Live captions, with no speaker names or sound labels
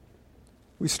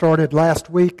We started last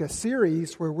week a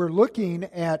series where we're looking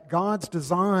at God's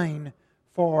design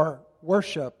for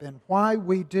worship and why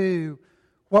we do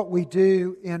what we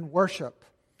do in worship.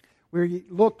 We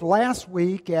looked last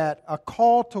week at a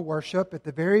call to worship at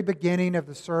the very beginning of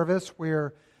the service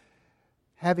where,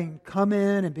 having come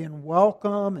in and been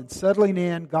welcome and settling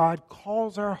in, God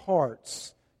calls our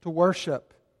hearts to worship.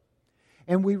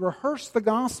 And we rehearse the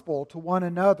gospel to one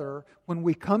another when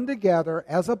we come together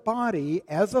as a body,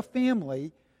 as a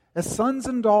family, as sons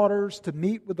and daughters to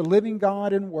meet with the living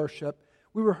God in worship.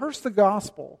 We rehearse the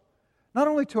gospel not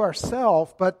only to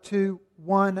ourselves but to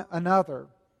one another.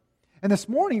 And this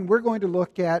morning we're going to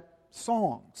look at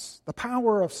songs, the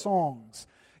power of songs.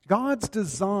 God's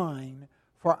design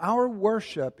for our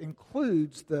worship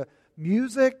includes the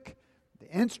music, the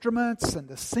instruments, and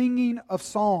the singing of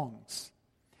songs.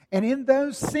 And in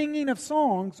those singing of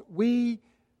songs, we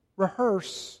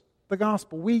rehearse the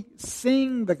gospel. We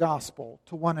sing the gospel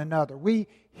to one another. We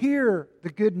hear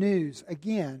the good news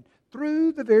again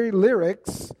through the very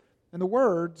lyrics and the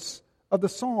words of the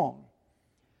song.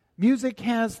 Music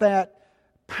has that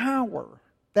power,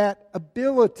 that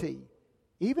ability,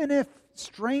 even if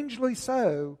strangely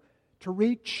so, to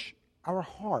reach our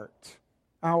heart,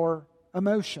 our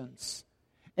emotions.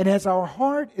 And as our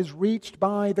heart is reached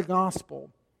by the gospel,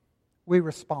 we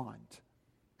respond.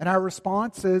 And our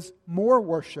response is more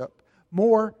worship,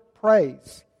 more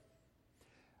praise.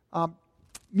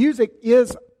 Music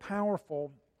is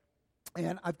powerful.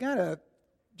 And I've got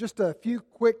just a few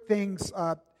quick things,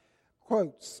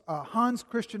 quotes. Hans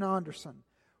Christian Andersen,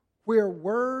 "Where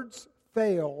words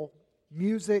fail,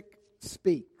 music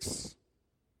speaks."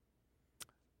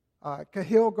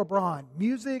 Kahlil Gibran,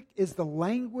 "Music is the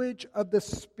language of the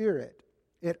Spirit.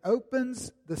 It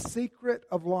opens the secret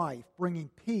of life, bringing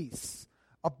peace,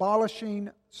 abolishing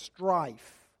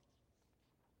strife."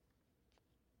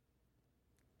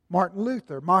 Martin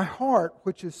Luther, "My heart,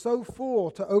 which is so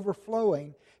full to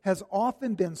overflowing, has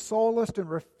often been solaced and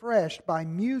refreshed by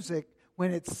music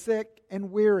when it's sick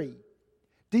and weary."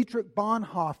 Dietrich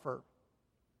Bonhoeffer,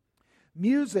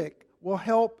 "Music will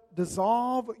help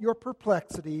dissolve your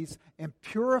perplexities and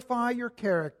purify your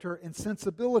character and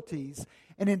sensibilities,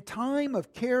 and in time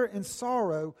of care and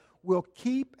sorrow will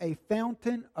keep a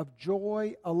fountain of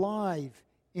joy alive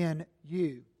in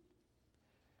you."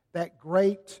 That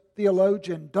great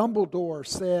theologian Dumbledore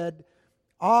said,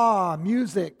 "Ah,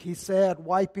 music," he said,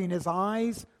 wiping his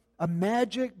eyes, "a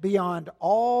magic beyond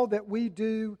all that we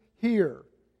do here."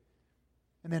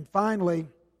 And then finally,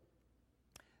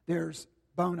 there's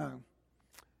Bono.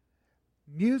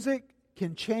 "Music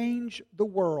can change the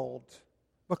world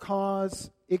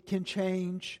because it can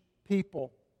change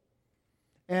people."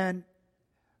 And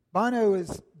Bono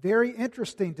is very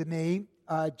interesting to me.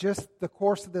 Just the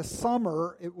course of this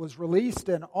summer, it was released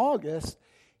in August.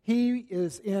 He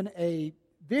is in a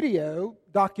video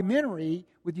documentary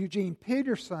with Eugene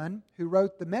Peterson, who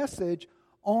wrote the message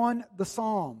on the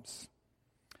Psalms.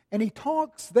 And he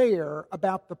talks there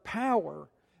about the power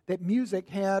that music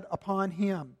had upon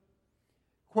him.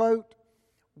 Quote,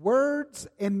 "Words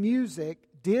and music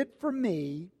did for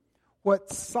me what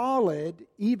solid,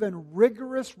 even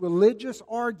rigorous religious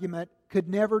argument could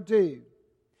never do.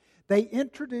 They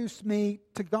introduced me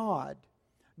to God,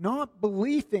 not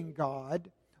belief in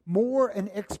God, more an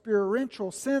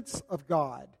experiential sense of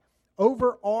God.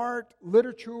 Over art,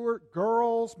 literature,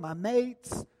 girls, my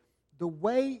mates, the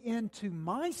way into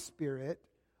my spirit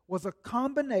was a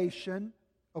combination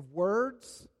of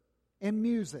words and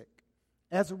music.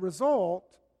 As a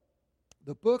result,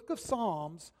 the book of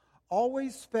Psalms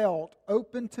always felt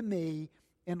open to me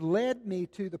and led me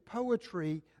to the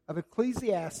poetry of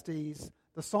Ecclesiastes,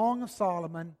 the Song of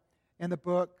Solomon, and the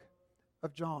book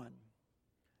of John."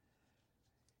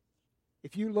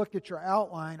 If you look at your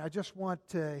outline, I just want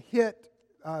to hit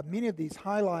many of these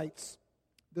highlights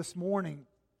this morning.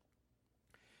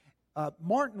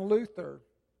 Martin Luther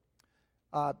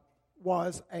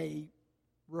was a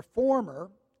reformer.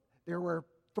 There were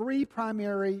three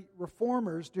primary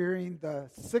reformers during the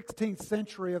 16th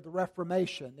century of the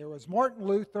Reformation. There was Martin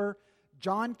Luther,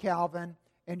 John Calvin,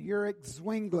 and Ulrich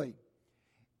Zwingli.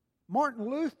 Martin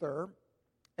Luther,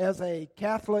 as a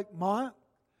Catholic monk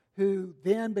who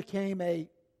then became a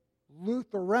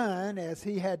Lutheran as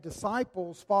he had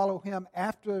disciples follow him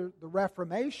after the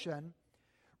Reformation,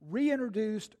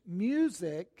 reintroduced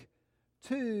music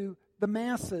to the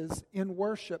masses in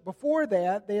worship. Before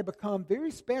that, they had become very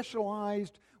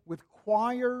specialized with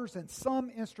choirs and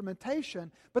some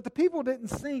instrumentation, but the people didn't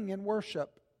sing in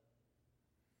worship.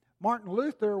 Martin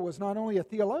Luther was not only a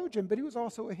theologian, but he was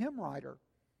also a hymn writer.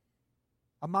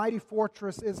 "A mighty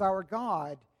fortress is our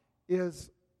God"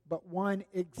 is but one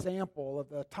example of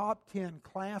the top 10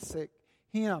 classic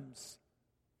hymns.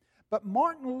 But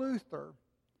Martin Luther,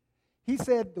 he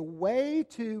said the way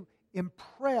to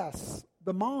impress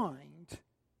the mind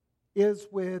is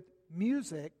with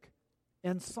music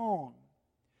and song.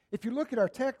 If you look at our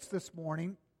text this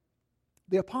morning,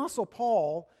 the Apostle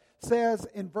Paul says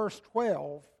in verse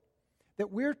 12 that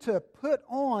we're to put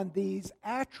on these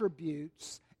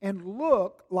attributes and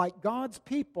look like God's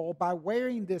people by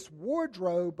wearing this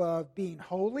wardrobe of being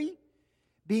holy,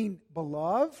 being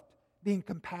beloved, being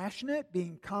compassionate,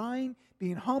 being kind,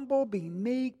 being humble, being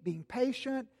meek, being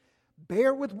patient,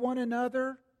 bear with one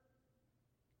another,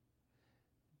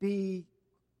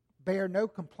 bear no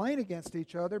complaint against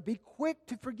each other, be quick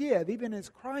to forgive, even as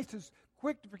Christ is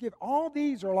quick to forgive. All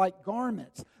these are like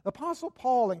garments. The Apostle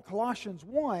Paul in Colossians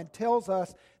 1 tells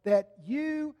us that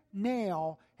you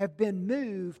now have been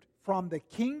moved from the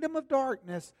kingdom of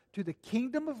darkness to the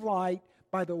kingdom of light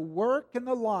by the work and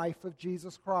the life of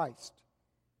Jesus Christ.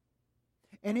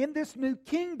 And in this new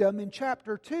kingdom, in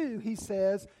chapter 2, he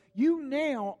says, you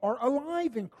now are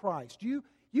alive in Christ. You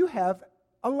have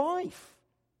a life.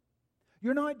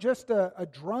 You're not just a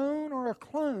drone or a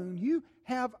clone. You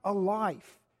have a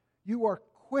life. You are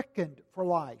quickened for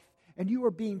life. And you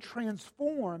are being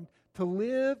transformed to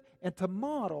live and to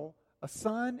model a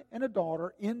son and a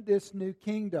daughter in this new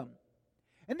kingdom.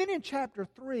 And then in chapter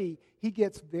 3, he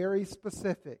gets very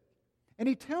specific. And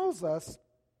he tells us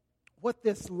what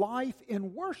this life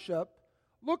in worship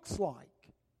looks like.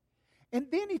 And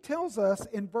then he tells us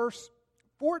in verse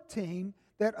 14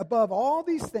 that above all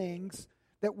these things,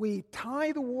 that we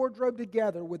tie the wardrobe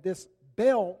together with this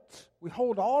belt. We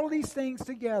hold all of these things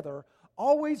together,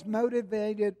 always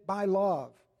motivated by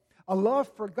love. A love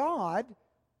for God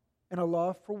and a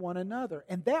love for one another.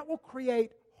 And that will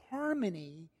create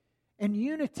harmony and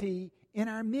unity in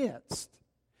our midst.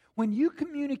 When you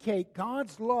communicate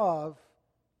God's love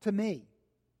to me,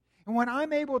 and when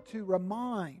I'm able to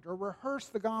remind or rehearse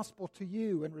the gospel to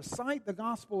you and recite the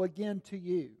gospel again to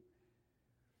you,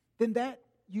 then that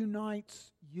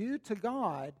unites you to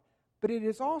God, but it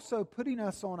is also putting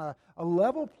us on a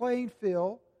level playing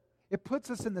field. It puts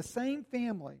us in the same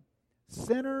family,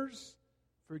 sinners,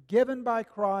 forgiven by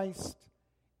Christ,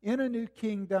 in a new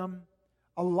kingdom,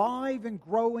 alive and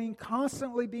growing,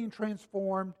 constantly being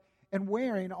transformed, and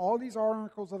wearing all these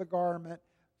articles of the garment,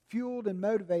 fueled and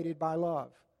motivated by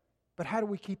love. But how do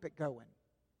we keep it going?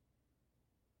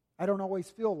 I don't always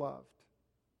feel loved.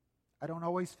 I don't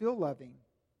always feel loving.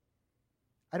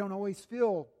 I don't always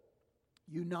feel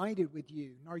united with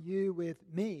you, nor you with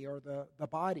me or the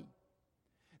body.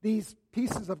 These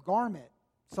pieces of garment,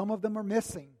 some of them are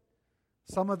missing.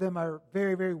 Some of them are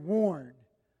very, very worn.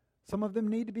 Some of them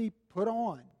need to be put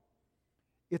on.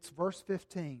 It's verse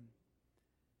 15.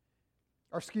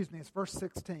 It's verse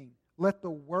 16. Let the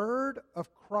word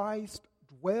of Christ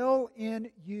dwell in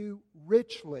you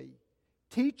richly,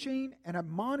 teaching and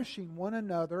admonishing one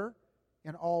another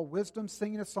in all wisdom,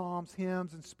 singing of psalms,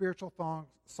 hymns, and spiritual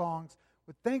songs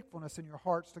with thankfulness in your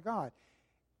hearts to God.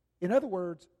 In other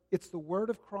words, it's the word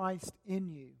of Christ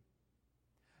in you.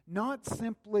 Not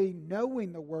simply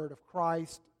knowing the word of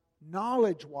Christ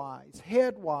knowledge-wise,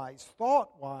 head-wise,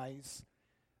 thought-wise,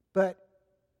 but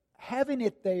having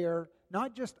it there,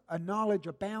 not just a knowledge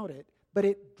about it, but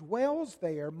it dwells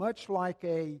there much like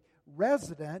a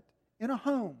resident in a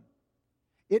home.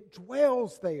 It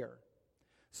dwells there.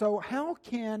 So how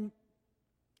can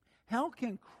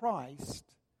Christ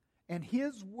and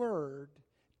His Word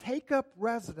take up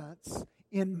residence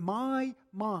in my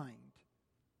mind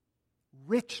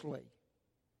richly?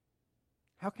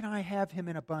 How can I have Him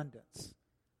in abundance?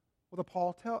 Well,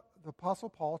 the Apostle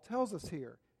Paul tells us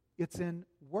here, it's in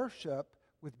worship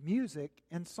with music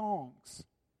and songs.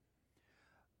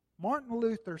 Martin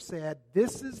Luther said,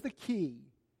 this is the key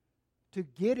to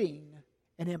getting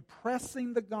and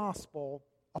impressing the gospel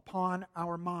upon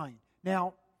our mind.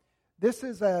 Now, this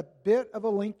is a bit of a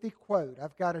lengthy quote.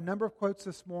 I've got a number of quotes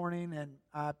this morning, and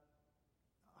I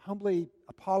humbly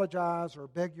apologize or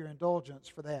beg your indulgence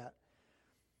for that.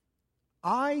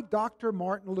 I, Dr.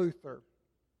 Martin Luther,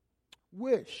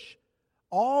 wish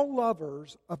all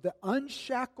lovers of the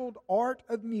unshackled art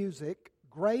of music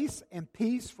grace and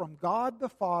peace from God the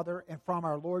Father and from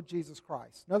our Lord Jesus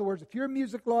Christ. In other words, if you're a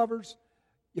music lover,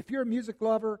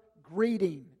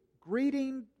 greeting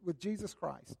with Jesus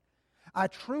Christ. I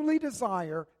truly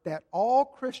desire that all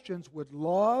Christians would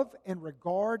love and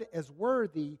regard as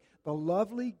worthy the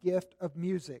lovely gift of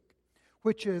music,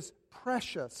 which is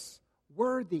precious,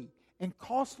 worthy, and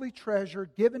costly treasure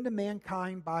given to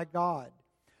mankind by God.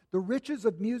 The riches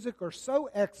of music are so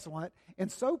excellent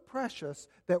and so precious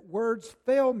that words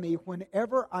fail me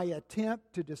whenever I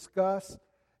attempt to discuss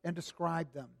and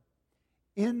describe them.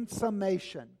 In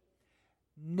summation,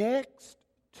 next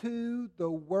to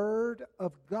the Word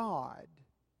of God,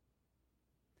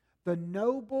 the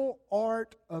noble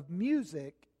art of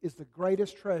music is the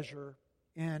greatest treasure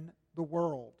in the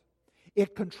world.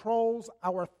 It controls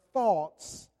our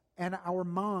thoughts and our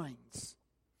minds.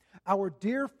 Our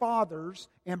dear fathers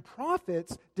and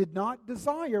prophets did not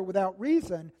desire without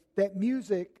reason that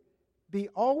music be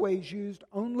always used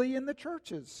only in the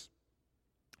churches.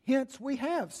 Hence, we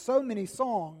have so many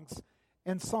songs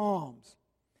and psalms.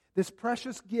 This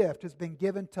precious gift has been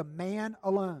given to man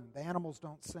alone. The animals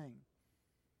don't sing.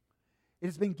 It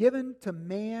has been given to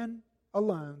man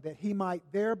alone that he might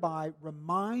thereby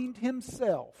remind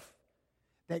himself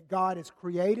that God has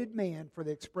created man for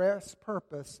the express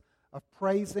purpose of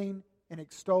praising and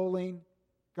extolling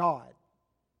God.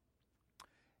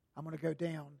 I'm going to go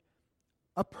down.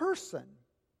 A person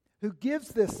who gives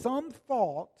this some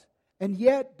thought and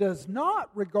yet does not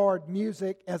regard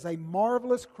music as a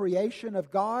marvelous creation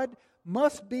of God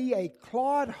must be a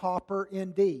clodhopper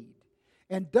indeed,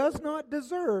 and does not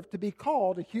deserve to be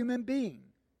called a human being.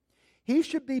 He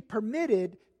should be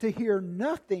permitted to hear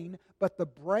nothing but the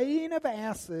braying of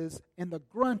asses and the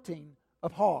grunting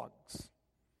of hogs.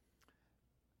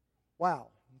 Wow,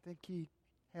 you think he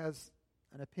has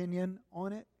an opinion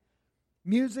on it?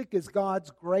 Music is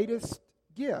God's greatest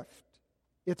gift.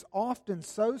 It's often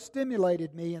so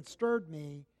stimulated me and stirred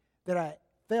me that I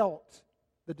felt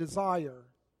the desire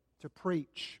to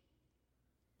preach.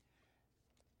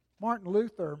 Martin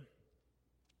Luther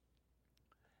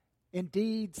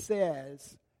indeed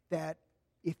says that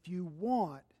if you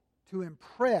want to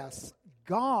impress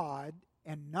God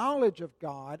and knowledge of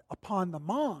God upon the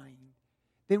mind,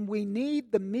 then we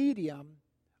need the medium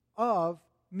of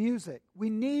music. We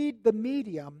need the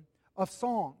medium of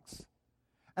songs.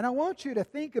 And I want you to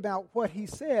think about what he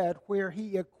said, where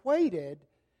he equated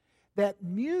that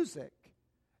music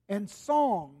and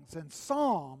songs and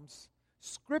psalms,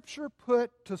 Scripture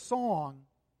put to song,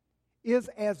 is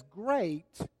as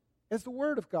great as the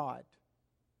Word of God.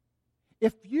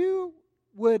 If you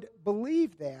would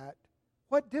believe that,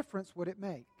 what difference would it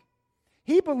make?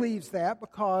 He believes that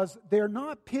because they're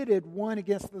not pitted one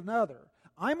against another.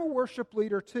 I'm a worship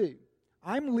leader too.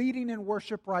 I'm leading in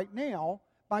worship right now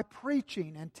by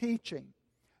preaching and teaching.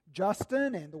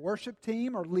 Justin and the worship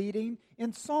team are leading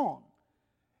in song.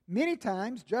 Many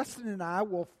times, Justin and I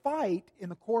will fight in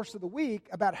the course of the week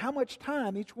about how much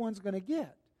time each one's going to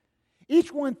get.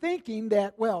 Each one thinking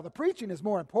that, well, the preaching is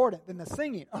more important than the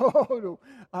singing. Oh,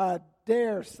 I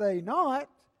dare say not.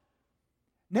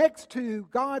 Next to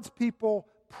God's people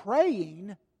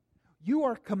praying, you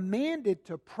are commanded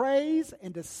to praise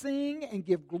and to sing and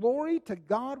give glory to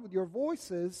God with your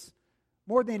voices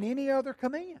more than any other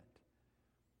command.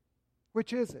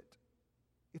 Which is it?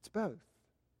 It's both.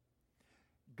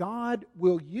 God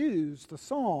will use the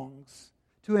songs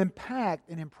to impact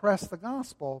and impress the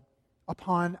gospel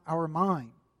upon our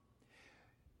mind.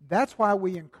 That's why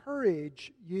we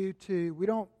encourage you to, we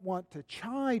don't want to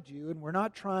chide you, and we're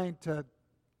not trying to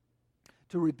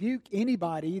rebuke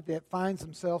anybody that finds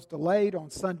themselves delayed on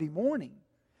Sunday morning.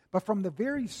 But from the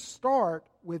very start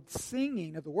with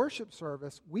singing of the worship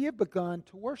service, we have begun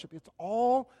to worship. It's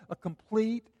all a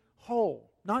complete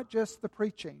whole, not just the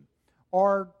preaching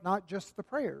or not just the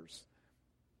prayers.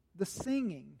 The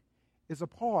singing is a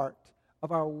part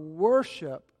of our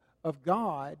worship of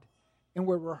God, and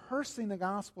we're rehearsing the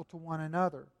gospel to one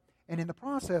another. And in the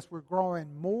process, we're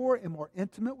growing more and more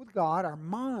intimate with God. Our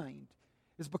mind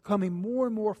is becoming more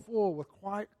and more full with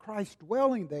Christ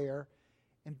dwelling there.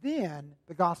 And then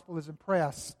the gospel is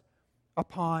impressed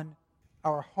upon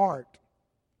our heart.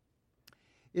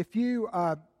 If you, hang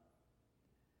on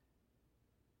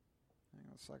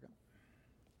a second.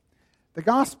 The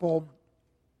gospel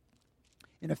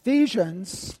in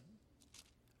Ephesians,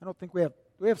 I don't think we have,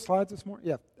 do we have slides this morning?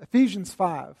 Yeah, Ephesians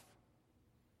 5.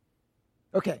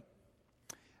 Okay.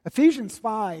 Ephesians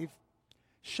 5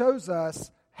 shows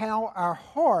us how our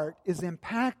heart is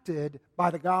impacted by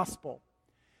the gospel.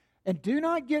 And do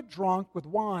not get drunk with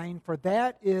wine, for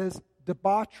that is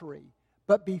debauchery,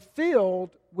 but be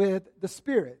filled with the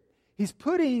Spirit. He's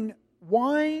putting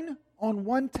wine on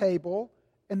one table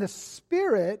and the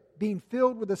Spirit, being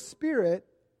filled with the Spirit,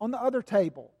 on the other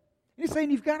table. And he's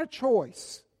saying you've got a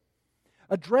choice.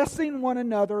 Addressing one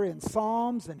another in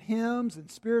psalms and hymns and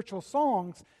spiritual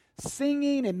songs,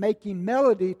 singing and making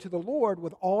melody to the Lord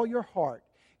with all your heart,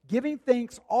 giving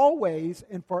thanks always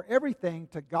and for everything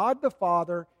to God the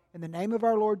Father in the name of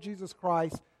our Lord Jesus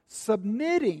Christ,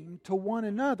 submitting to one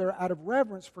another out of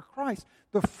reverence for Christ.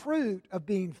 The fruit of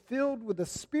being filled with the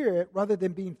Spirit rather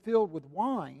than being filled with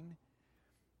wine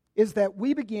is that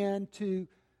we begin to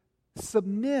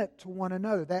submit to one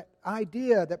another. That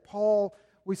idea that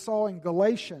we saw in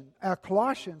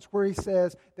Colossians, where he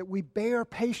says that we bear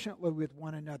patiently with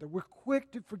one another. We're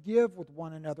quick to forgive with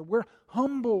one another. We're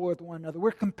humble with one another.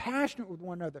 We're compassionate with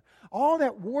one another. All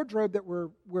that wardrobe that we're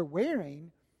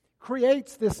wearing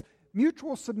creates this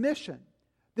mutual submission.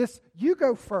 This you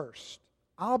go first,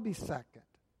 I'll be second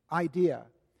idea.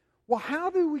 Well, how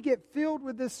do we get filled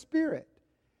with this Spirit?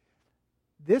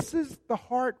 This is the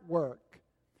heart work.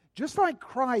 Just like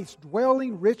Christ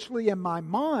dwelling richly in my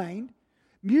mind,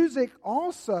 music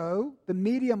also, the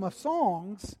medium of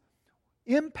songs,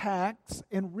 impacts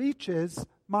and reaches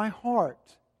my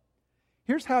heart.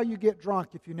 Here's how you get drunk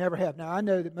if you never have. Now, I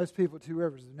know that most people at Two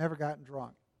Rivers have never gotten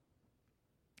drunk.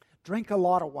 Drink a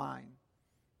lot of wine.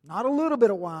 Not a little bit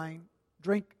of wine.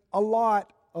 Drink a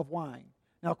lot of wine.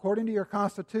 Now, according to your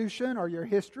constitution or your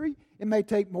history, it may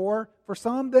take more for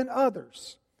some than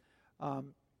others.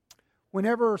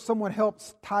 Whenever someone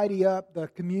helps tidy up the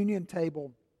communion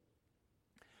table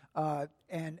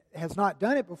and has not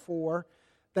done it before,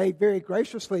 they very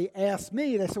graciously ask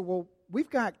me, they said, well, we've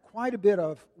got quite a bit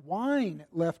of wine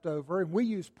left over, and we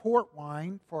use port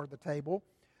wine for the table.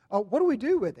 What do we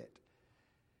do with it?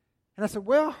 And I said,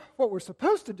 well, what we're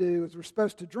supposed to do is we're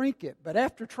supposed to drink it. But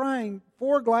after trying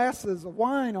 4 glasses of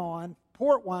wine on,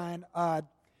 port wine,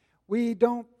 we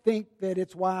don't think that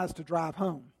it's wise to drive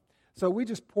home. So we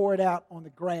just pour it out on the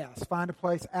grass. Find a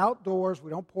place outdoors.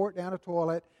 We don't pour it down a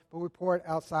toilet, but we pour it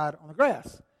outside on the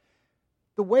grass.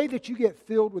 The way that you get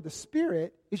filled with the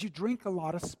Spirit is you drink a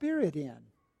lot of Spirit in.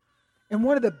 And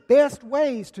one of the best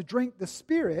ways to drink the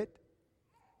Spirit,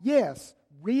 yes,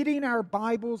 reading our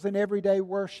Bibles in everyday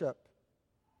worship,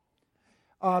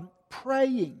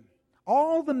 praying,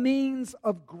 all the means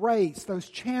of grace, those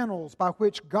channels by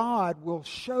which God will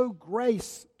show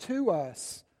grace to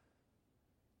us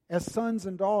as sons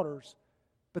and daughters.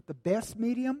 But the best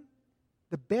medium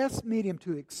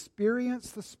to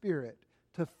experience the Spirit,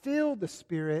 to feel the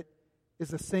Spirit, is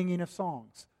the singing of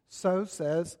songs. So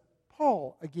says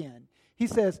Paul again. He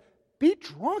says, be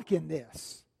drunk in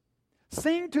this.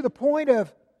 Sing to the point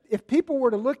of, if people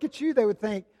were to look at you, they would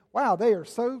think, wow, they are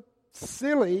so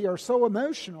silly or so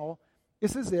emotional.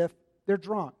 It's as if they're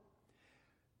drunk.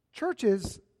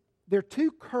 Churches, there are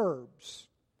 2 curbs.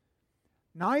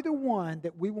 Neither one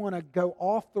that we want to go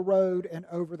off the road and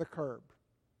over the curb.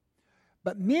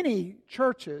 But many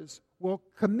churches will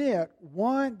commit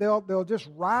one, they'll just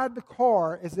ride the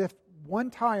car as if one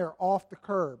tire off the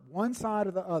curb, one side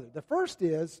or the other. The first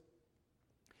is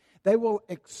they will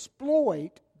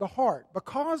exploit the heart.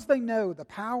 Because they know the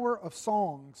power of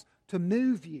songs to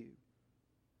move you,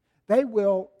 they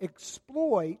will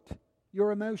exploit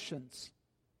your emotions.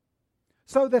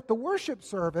 So that the worship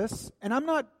service, and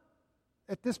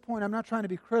at this point, I'm not trying to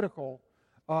be critical,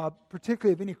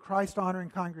 particularly of any Christ-honoring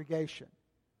congregation.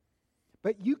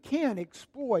 But you can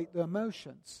exploit the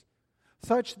emotions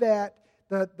such that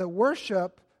the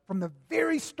worship from the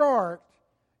very start,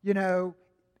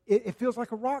 it feels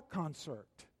like a rock concert.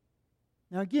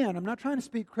 Now again, I'm not trying to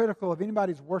speak critical of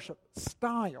anybody's worship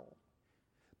style.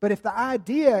 But if the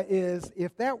idea is,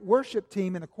 if that worship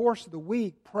team in the course of the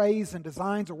week prays and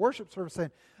designs a worship service saying,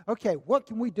 okay, what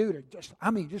can we do to just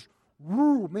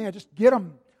get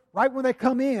them right when they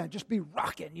come in, just be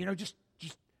rocking,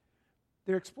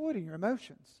 they're exploiting your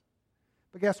emotions.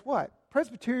 But guess what?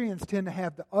 Presbyterians tend to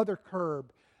have the other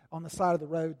curb on the side of the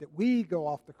road that we go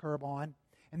off the curb on,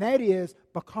 and that is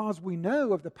because we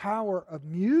know of the power of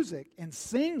music and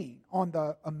singing on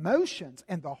the emotions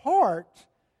and the heart.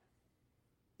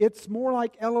 It's more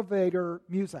like elevator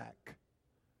music.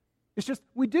 It's just,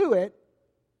 we do it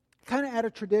kind of out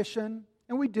of tradition,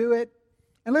 and we do it.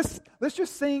 And let's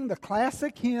just sing the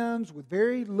classic hymns with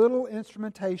very little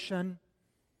instrumentation.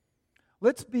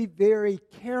 Let's be very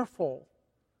careful.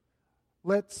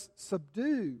 Let's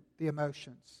subdue the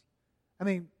emotions. I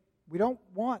mean, we don't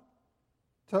want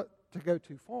to go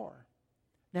too far.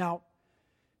 Now,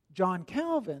 John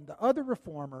Calvin, the other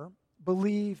reformer,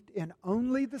 believed in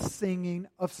only the singing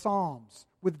of psalms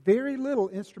with very little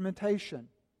instrumentation.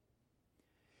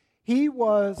 He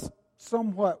was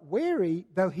somewhat wary,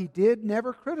 though he did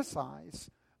never criticize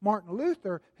Martin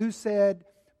Luther, who said,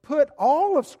 put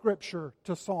all of Scripture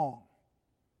to song.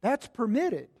 That's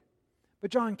permitted.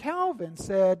 But John Calvin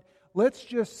said, let's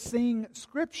just sing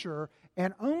Scripture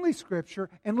and only Scripture,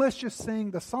 and let's just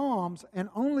sing the Psalms and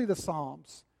only the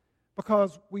Psalms,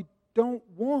 because we don't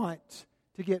want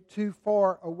to get too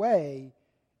far away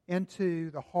into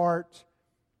the heart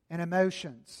and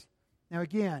emotions. Now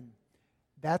again,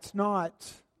 that's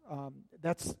not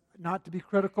to be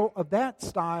critical of that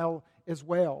style as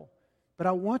well. But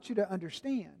I want you to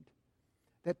understand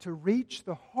that to reach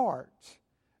the heart,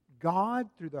 God,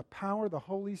 through the power of the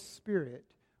Holy Spirit,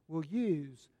 will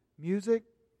use music,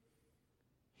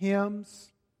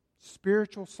 hymns,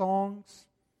 spiritual songs.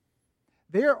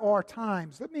 There are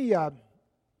times, let me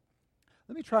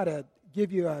try to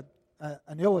give you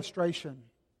an illustration.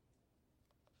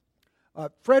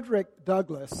 Frederick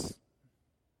Douglass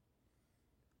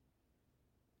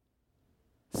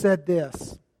said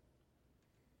this.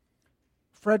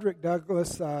 Frederick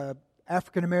Douglass,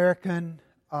 African-American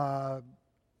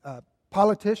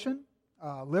politician,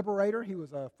 liberator. He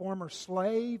was a former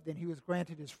slave. Then he was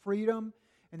granted his freedom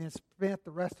and then spent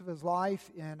the rest of his life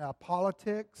in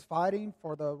politics, fighting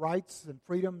for the rights and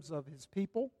freedoms of his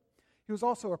people. He was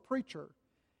also a preacher.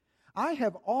 I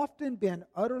have often been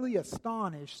utterly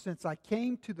astonished since I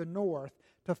came to the North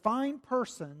to find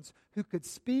persons who could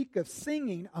speak of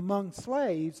singing among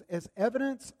slaves as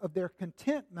evidence of their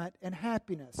contentment and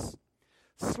happiness.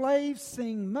 Slaves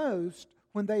sing most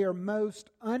when they are most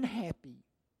unhappy.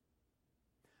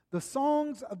 The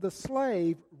songs of the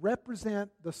slave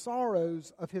represent the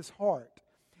sorrows of his heart,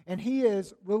 and he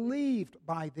is relieved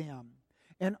by them,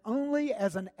 and only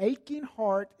as an aching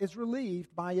heart is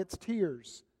relieved by its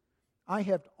tears. I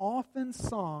have often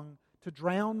sung to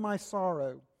drown my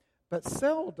sorrow, but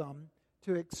seldom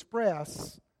to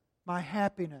express my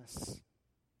happiness.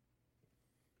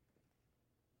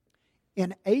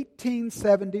 In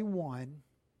 1871,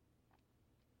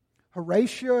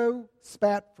 Horatio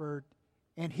Spafford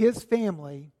and his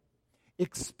family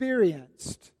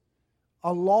experienced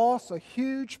a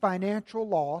huge financial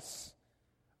loss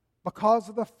because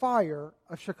of the fire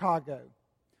of Chicago.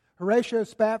 Horatio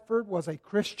Spafford was a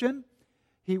Christian.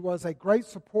 He was a great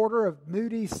supporter of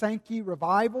Moody Sankey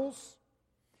revivals.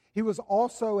 He was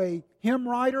also a hymn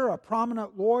writer, a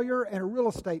prominent lawyer, and a real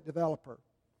estate developer.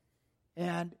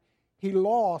 And he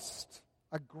lost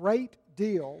a great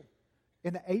deal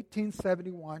in the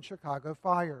 1871 Chicago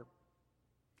fire.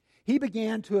 He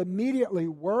began to immediately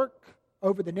work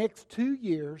over the next 2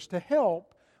 years to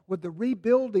help with the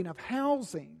rebuilding of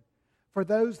housing for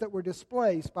those that were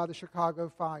displaced by the Chicago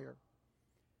fire.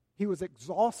 He was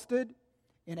exhausted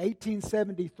in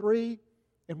 1873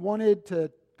 and wanted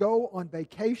to go on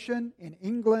vacation in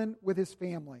England with his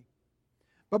family.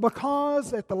 But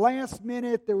because at the last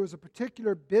minute there was a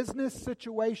particular business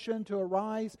situation to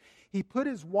arise, he put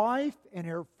his wife and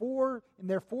their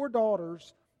four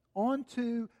daughters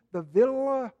onto the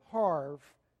Villa Havre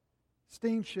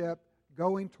steamship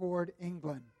going toward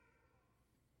England.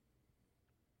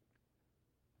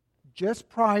 Just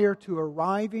prior to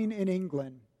arriving in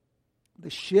England, the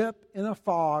ship in a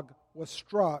fog was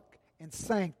struck and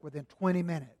sank within 20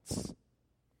 minutes.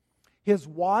 His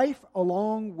wife,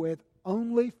 along with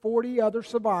only 40 other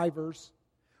survivors,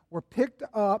 were picked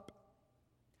up,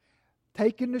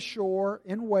 taken to shore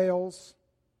in Wales,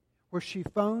 where she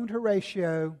phoned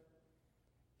Horatio,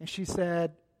 and she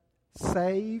said,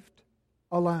 "Saved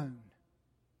alone.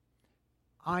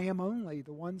 I am only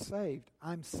the one saved.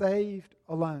 I'm saved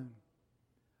alone."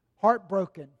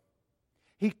 Heartbroken,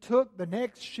 he took the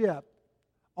next ship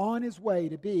on his way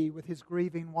to be with his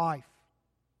grieving wife.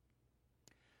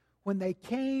 When they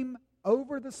came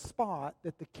over the spot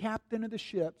that the captain of the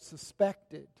ship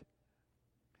suspected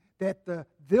that the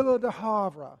Villa de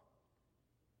Havre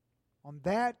on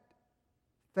that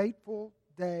fateful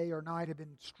day or night had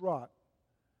been struck,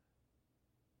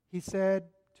 he said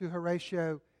to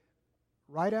Horatio,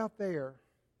 "Right out there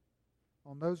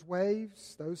on those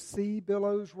waves, those sea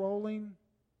billows rolling,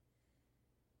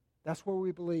 that's where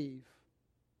we believe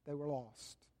they were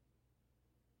lost."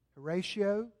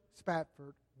 Horatio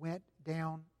Spafford went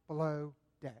down below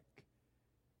deck,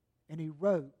 and he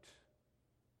wrote,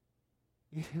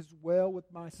 "It is well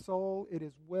with my soul, it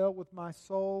is well with my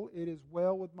soul, it is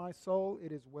well with my soul,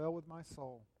 it is well with my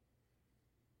soul."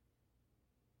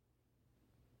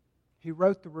 He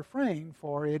wrote the refrain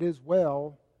for "It is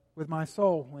well with my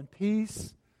soul, when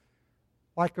peace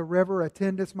like a river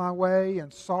attendeth my way,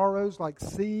 and sorrows like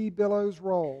sea billows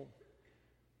roll."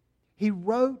 He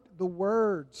wrote the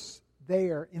words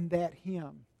there in that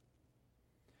hymn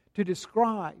to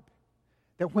describe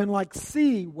that when like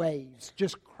sea waves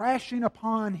just crashing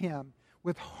upon him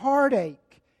with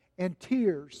heartache and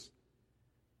tears,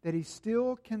 that he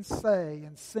still can say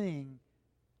and sing,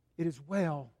 "It is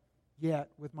well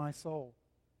yet with my soul."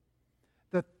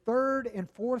 The third and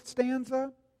fourth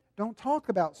stanza don't talk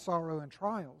about sorrow and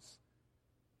trials.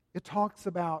 It talks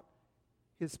about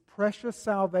his precious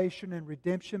salvation and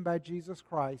redemption by Jesus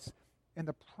Christ and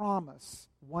the promise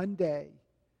one day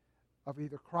of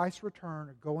either Christ's return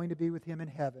or going to be with Him in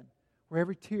heaven, where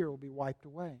every tear will be wiped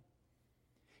away.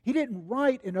 He didn't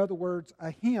write, in other words,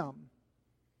 a hymn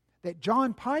that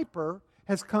John Piper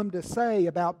has come to say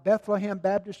about Bethlehem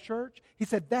Baptist Church. He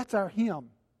said, that's our hymn.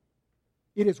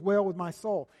 It is well with my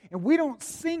soul. And we don't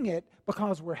sing it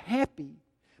because we're happy,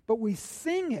 but we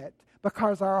sing it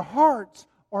because our hearts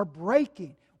are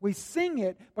breaking. We sing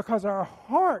it because our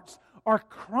hearts are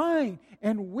crying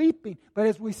and weeping. But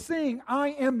as we sing, I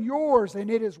am yours and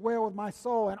it is well with my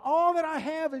soul. And all that I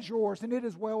have is yours and it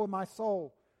is well with my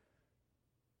soul.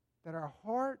 That our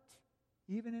heart,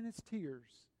 even in its tears,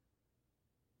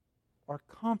 are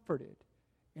comforted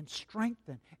and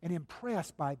strengthened and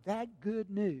impressed by that good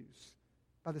news,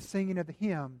 by the singing of the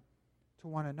hymn to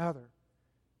one another.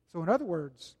 So in other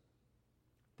words,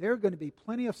 there are going to be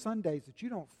plenty of Sundays that you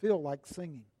don't feel like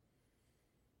singing.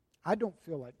 I don't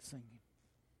feel like singing.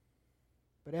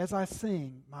 But as I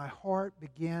sing, my heart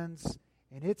begins,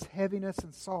 and its heaviness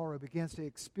and sorrow begins to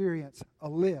experience a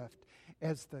lift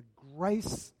as the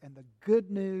grace and the good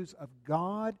news of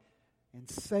God and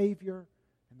Savior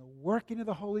and the working of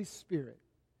the Holy Spirit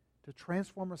to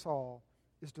transform us all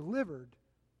is delivered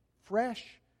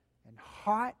fresh and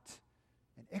hot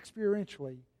and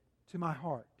experientially to my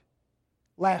heart.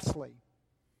 Lastly,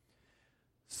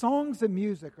 songs and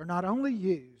music are not only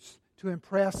used to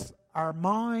impress our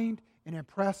mind and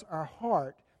impress our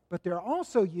heart, but they're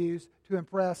also used to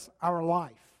impress our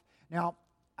life. Now,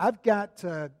 I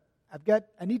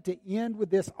need to end with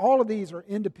this. All of these are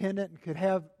independent and could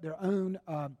have their own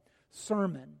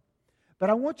sermon. But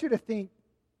I want you to think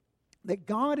that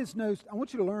I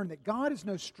want you to learn that God is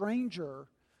no stranger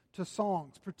to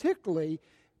songs, particularly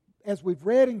as we've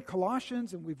read in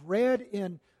Colossians and we've read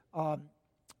in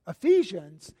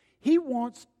Ephesians. He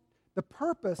wants, the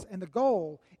purpose and the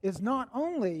goal is not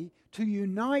only to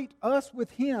unite us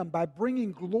with Him by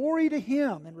bringing glory to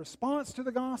Him in response to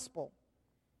the gospel,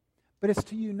 but it's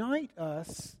to unite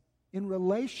us in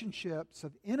relationships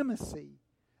of intimacy.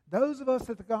 Those of us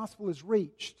that the gospel has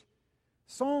reached,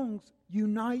 songs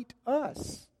unite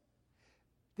us.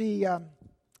 The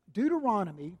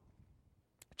Deuteronomy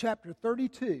chapter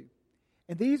 32,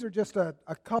 and these are just a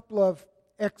couple of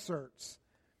excerpts.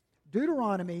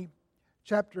 Deuteronomy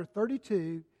chapter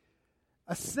 32,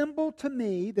 assemble to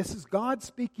me, this is God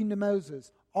speaking to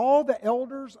Moses, all the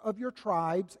elders of your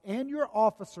tribes and your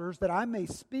officers, that I may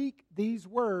speak these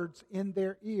words in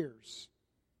their ears.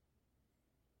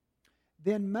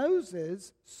 Then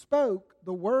Moses spoke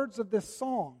the words of this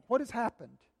song. What has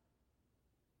happened?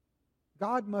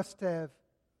 God must have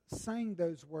sang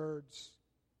those words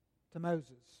to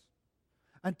Moses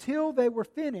until they were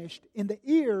finished in the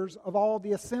ears of all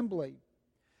the assembly.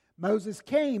 Moses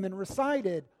came and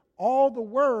recited all the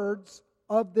words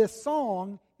of this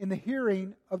song in the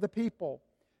hearing of the people.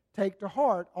 Take to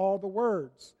heart all the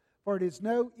words, for it is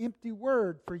no empty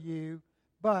word for you,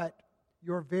 but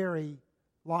your very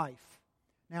life.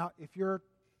 Now, if you're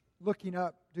looking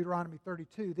up Deuteronomy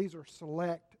 32, these are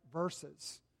select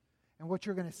verses. And what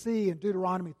you're going to see in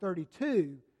Deuteronomy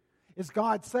 32 is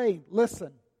God saying,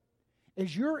 listen,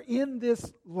 as you're in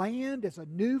this land as a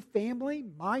new family,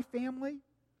 my family,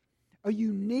 a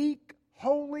unique,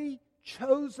 holy,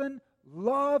 chosen,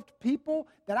 loved people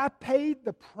that I paid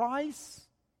the price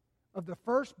of the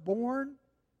firstborn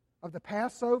of the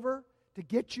Passover to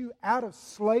get you out of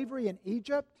slavery in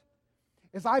Egypt,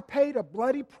 as I paid a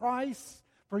bloody price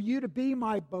for you to be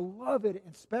my beloved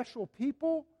and special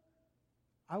people,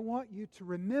 I want you to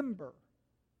remember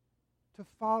to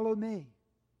follow me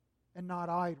and not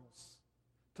idols,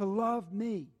 to love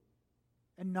me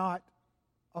and not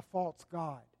a false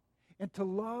god, and to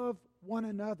love one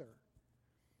another.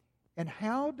 And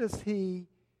how does He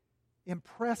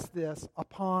impress this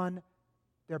upon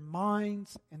their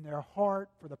minds and their heart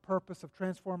for the purpose of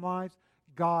transformed lives?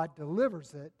 God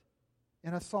delivers it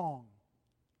in a song.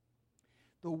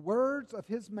 The words of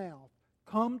His mouth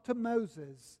come to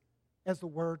Moses as the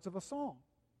words of a song.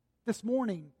 This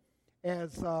morning,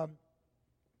 as I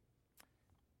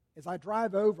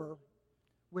drive over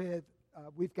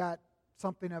we've got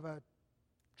something of a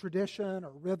tradition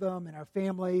or rhythm in our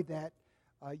family that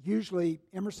usually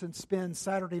Emerson spends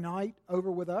Saturday night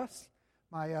over with us,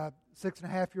 my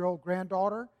 6.5-year-old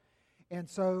granddaughter. And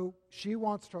so she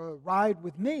wants to ride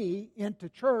with me into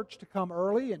church to come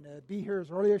early and be here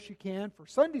as early as she can for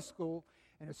Sunday school.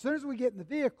 And as soon as we get in the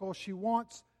vehicle, she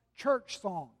wants church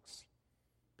songs.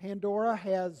 Pandora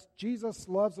has Jesus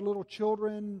Loves the Little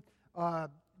Children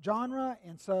genre,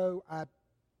 and so I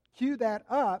cue that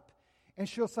up, and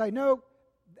she'll say, no,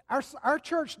 our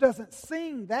church doesn't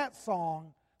sing that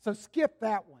song, so skip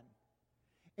that one.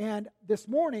 And this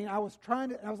morning I was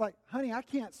like, honey, I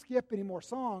can't skip any more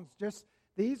songs. Just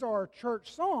these are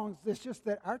church songs. It's just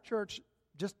that our church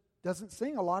just doesn't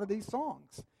sing a lot of these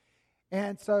songs.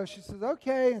 And so she says,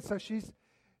 okay. And so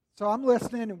I'm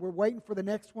listening, and we're waiting for the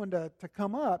next one to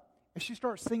come up. And she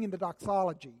starts singing the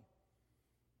doxology.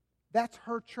 That's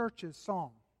her church's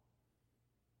song.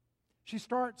 She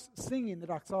starts singing the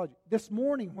doxology. This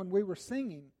morning when we were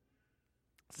singing,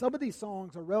 some of these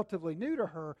songs are relatively new to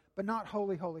her, but not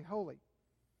holy, holy, holy.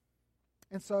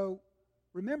 And so,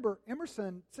 remember,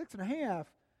 Emerson, 6.5,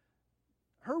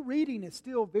 her reading is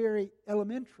still very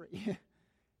elementary.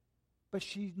 But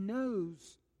she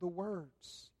knows the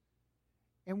words.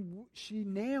 And she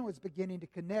now is beginning to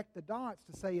connect the dots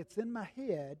to say, it's in my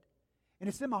head and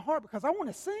it's in my heart because I want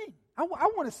to sing. I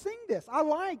want to sing this. I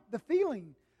like the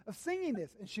feeling of singing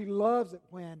this. And she loves it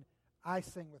when I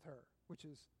sing with her, which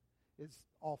is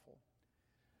awful.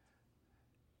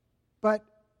 But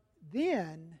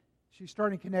then she's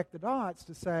starting to connect the dots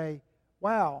to say,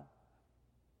 wow,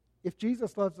 if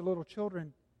Jesus loves the little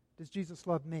children, does Jesus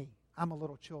love me? I'm a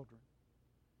little children.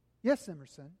 Yes,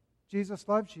 Emerson, Jesus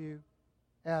loves you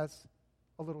as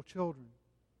a little children.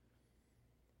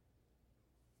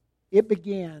 It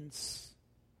begins,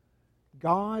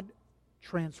 God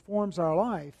transforms our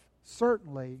life,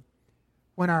 certainly,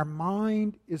 when our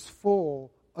mind is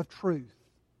full of truth.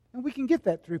 And we can get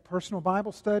that through personal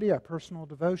Bible study, our personal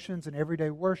devotions and everyday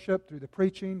worship, through the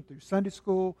preaching, through Sunday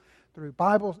school, through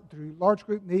Bible, through large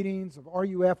group meetings of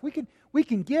RUF. We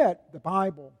can get the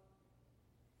Bible.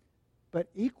 But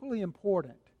equally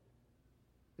important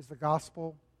is the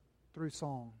gospel through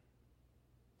song.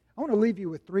 I want to leave you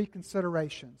with 3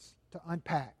 considerations to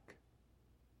unpack.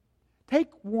 Take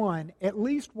one, at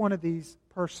least one of these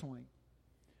personally.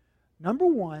 Number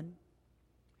 1,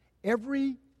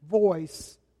 every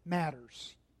voice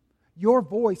matters. Your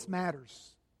voice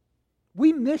matters.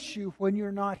 We miss you when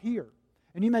you're not here.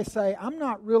 And you may say, I'm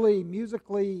not really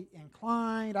musically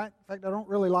inclined. In fact, I don't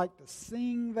really like to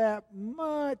sing that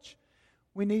much.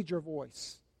 We need your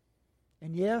voice.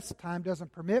 And yes, time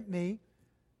doesn't permit me,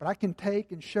 but I can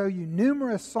take and show you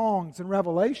numerous songs in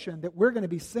Revelation that we're going to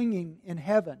be singing in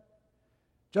heaven.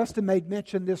 Justin made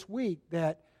mention this week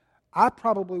that I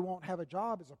probably won't have a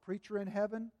job as a preacher in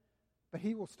heaven, but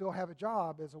he will still have a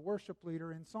job as a worship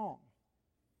leader in song.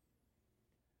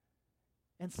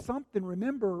 And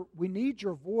remember, we need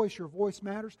your voice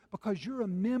matters, because you're a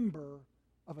member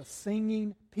of a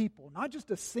singing people, not just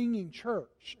a singing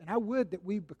church. And I would that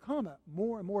we become a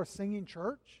more and more singing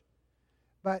church,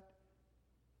 but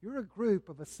you're a group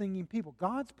of a singing people.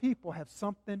 God's people have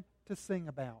something to sing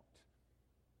about.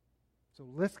 So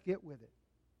let's get with it.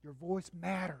 Your voice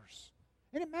matters,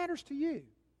 and it matters to you.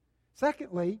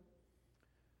 Secondly,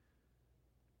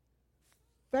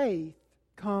 faith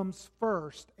comes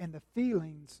first, and the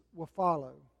feelings will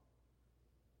follow.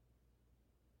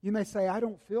 You may say, I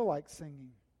don't feel like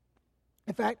singing.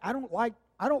 In fact, I don't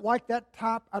like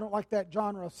that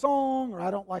genre of song, or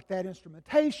I don't like that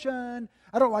instrumentation.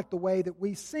 I don't like the way that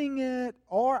we sing it,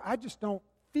 or I just don't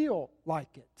feel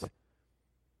like it.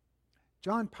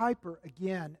 John Piper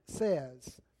again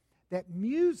says that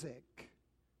music,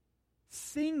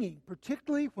 singing,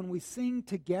 particularly when we sing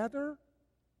together,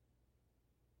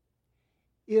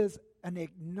 is an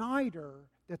igniter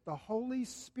that the Holy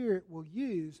Spirit will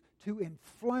use to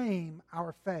inflame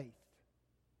our faith.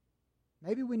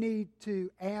 Maybe we need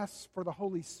to ask for the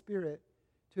Holy Spirit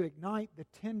to ignite the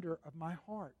tinder of my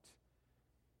heart.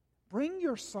 Bring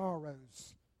your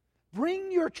sorrows.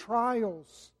 Bring your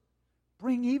trials.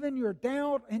 Bring even your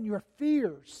doubt and your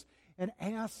fears, and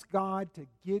ask God to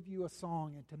give you a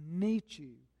song and to meet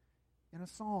you in a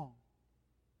song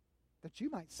that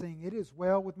you might sing, it is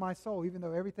well with my soul. Even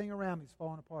though everything around me is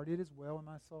falling apart, it is well in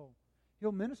my soul.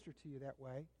 He'll minister to you that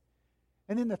way.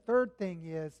 And then the third thing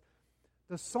is,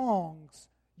 the songs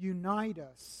unite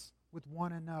us with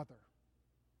one another.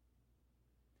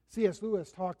 C.S.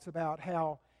 Lewis talks about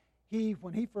how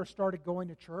when he first started going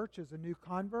to church as a new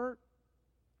convert,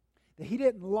 that he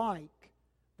didn't like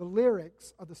the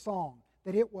lyrics of the song,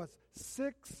 that it was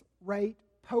sixth-rate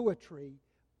poetry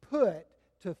put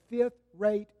to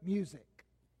fifth-rate music.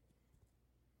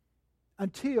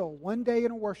 Until one day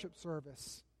in a worship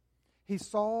service, he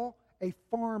saw a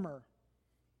farmer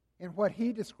in what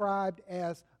he described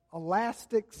as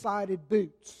elastic-sided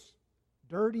boots,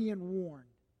 dirty and worn,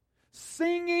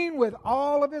 singing with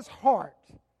all of his heart.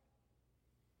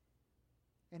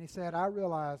 And he said, I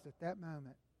realized at that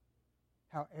moment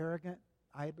how arrogant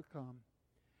I had become,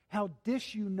 how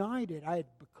disunited I had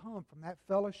become from that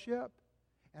fellowship,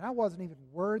 and I wasn't even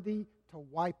worthy to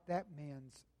wipe that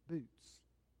man's boots.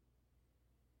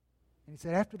 And he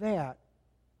said, after that,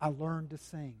 I learned to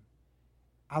sing.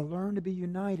 I learned to be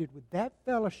united with that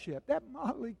fellowship, that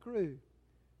motley crew,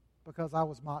 because I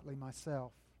was motley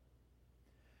myself.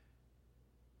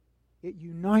 It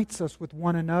unites us with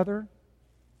one another.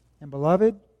 And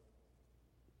beloved,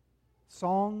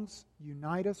 songs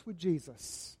unite us with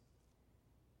Jesus.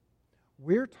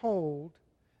 We're told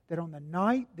that on the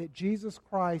night that Jesus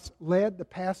Christ led the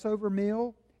Passover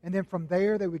meal, and then from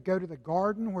there they would go to the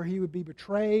garden where he would be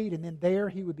betrayed, and then there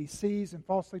he would be seized and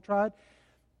falsely tried,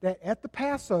 that at the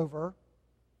Passover,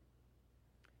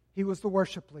 he was the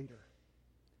worship leader.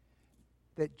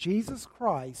 That Jesus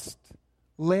Christ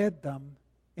led them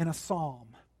in a psalm.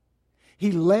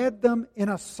 He led them in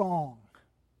a song.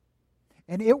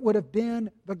 And it would have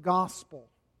been the gospel.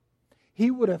 He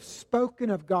would have spoken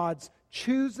of God's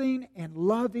choosing and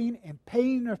loving and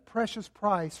paying a precious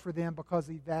price for them because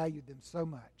he valued them so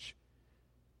much.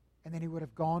 And then he would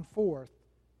have gone forth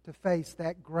to face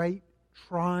that great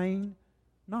trying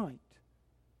night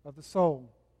of the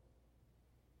soul.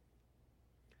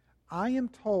 I am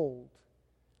told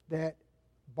that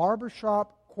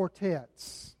barbershop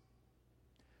quartets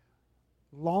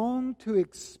long to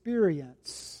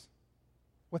experience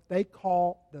what they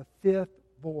call the fifth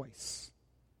voice.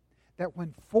 That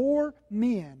when four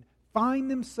men find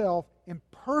themselves in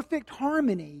perfect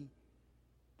harmony,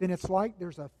 then it's like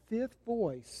there's a fifth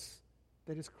voice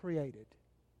that is created.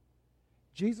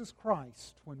 Jesus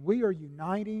Christ, when we are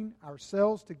uniting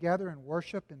ourselves together in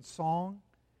worship and song,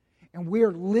 and we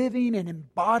are living and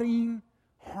embodying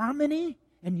harmony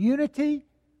and unity,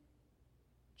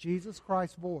 Jesus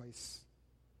Christ's voice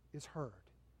is heard.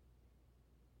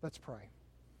 Let's pray.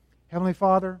 Heavenly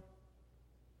Father,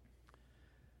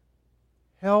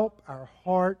 help our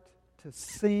heart to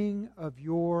sing of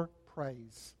your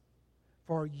praise.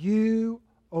 For you,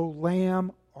 O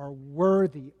Lamb, are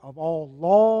worthy of all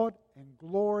laud and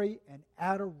glory and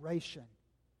adoration.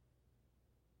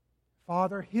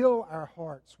 Father, heal our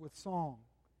hearts with song,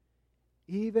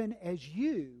 even as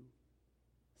you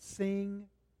sing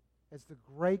as the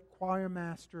great choir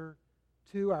master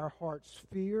to our heart's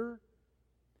fear,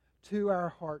 to our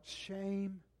heart's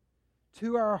shame,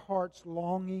 to our heart's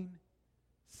longing.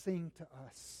 Sing to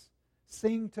us.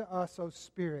 Sing to us, O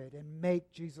Spirit, and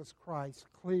make Jesus Christ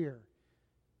clear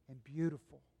and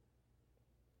beautiful.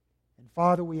 And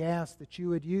Father, we ask that you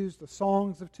would use the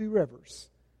songs of Two Rivers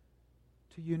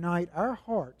to unite our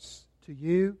hearts to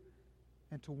you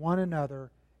and to one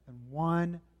another in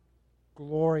one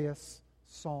glorious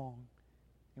song.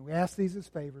 And we ask these as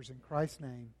favors in Christ's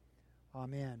name.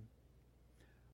 Amen.